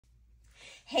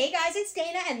Hey guys, it's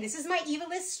Dana and this is my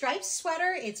EVALESS Striped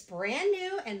sweater. It's brand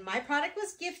new and my product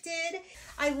was gifted.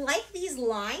 I like these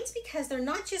lines because they're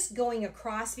not just going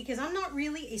across, because I'm not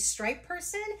really a stripe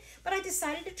person, but I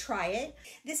decided to try it.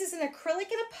 This is an acrylic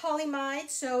and a polyamide,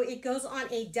 so it goes on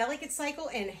a delicate cycle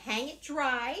and hang it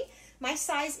dry. My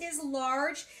size is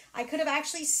large. I could have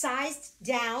actually sized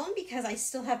down because I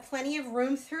still have plenty of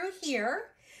room through here.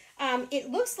 It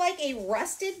looks like a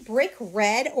rusted brick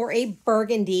red or a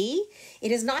burgundy.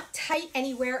 It is not tight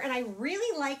anywhere, and I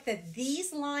really like that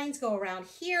these lines go around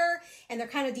here and they're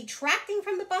kind of detracting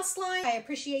from the bust line. I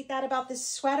appreciate that about this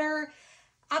sweater.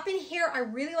 Up in here, I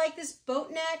really like this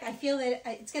boat neck. I feel that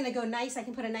it's gonna go nice. I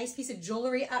can put a nice piece of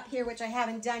jewelry up here, which I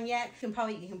haven't done yet. You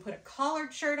can put a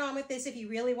collared shirt on with this if you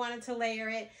really wanted to layer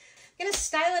it. I'm gonna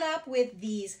style it up with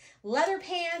these leather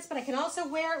pants, but I can also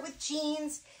wear it with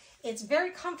jeans. It's very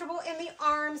comfortable in the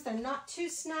arms. They're not too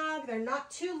snug. They're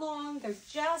not too long. They're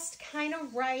just kind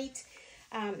of right.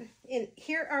 And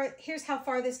here's how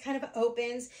far this kind of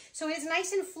opens. So it's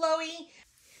nice and flowy.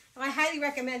 I highly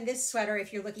recommend this sweater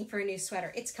if you're looking for a new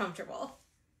sweater. It's comfortable.